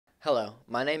Hello,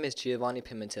 my name is Giovanni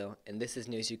Pimentel, and this is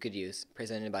News You Could Use,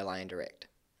 presented by Lion Direct.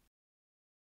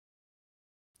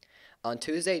 On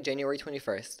Tuesday, January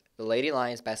 21st, the Lady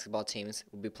Lions basketball teams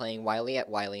will be playing Wiley at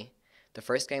Wiley. The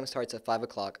first game starts at 5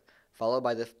 o'clock, followed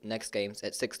by the next games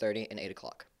at 6:30 and 8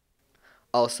 o'clock.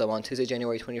 Also, on Tuesday,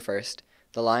 January 21st,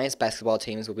 the Lions basketball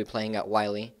teams will be playing at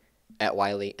Wiley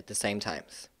at the same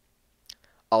times.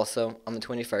 Also, on the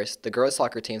 21st, the girls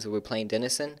soccer teams will be playing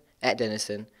Denison at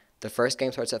Denison. The first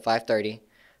game starts at 5:30,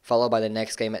 followed by the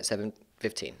next game at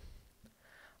 7:15.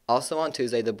 Also on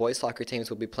Tuesday, the boys soccer teams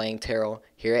will be playing Terrell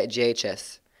here at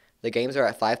GHS. The games are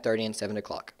at 5:30 and 7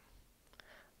 o'clock.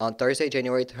 On Thursday,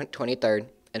 January 23rd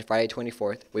and Friday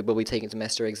 24th, we will be taking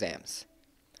semester exams.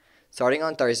 Starting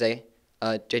on Thursday,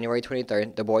 January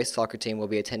 23rd, the boys soccer team will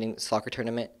be attending soccer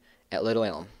tournament at Little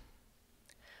Elm.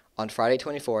 On Friday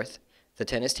 24th, the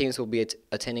tennis teams will be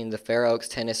attending the Fair Oaks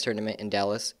tennis tournament in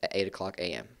Dallas at 8 o'clock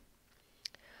a.m.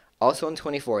 Also on the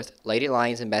 24th, Lady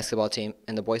Lions and basketball team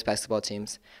and the boys basketball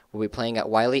teams will be playing at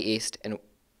Wiley East and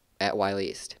at Wiley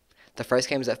East. The first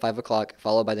game is at 5 o'clock,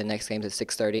 followed by the next games at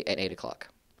 6:30 and 8 o'clock.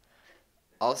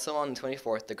 Also on the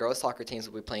 24th, the girls soccer teams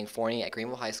will be playing Forney at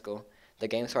Greenville High School. The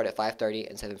games start at 5:30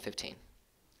 and 7:15.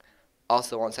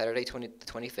 Also on Saturday, the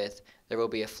 25th, there will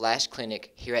be a flash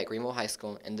clinic here at Greenville High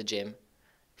School in the gym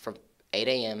from 8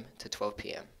 a.m. to 12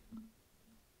 p.m.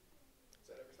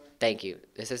 Thank you.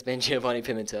 This has been Giovanni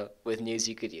Pimentel with News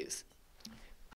You Could Use.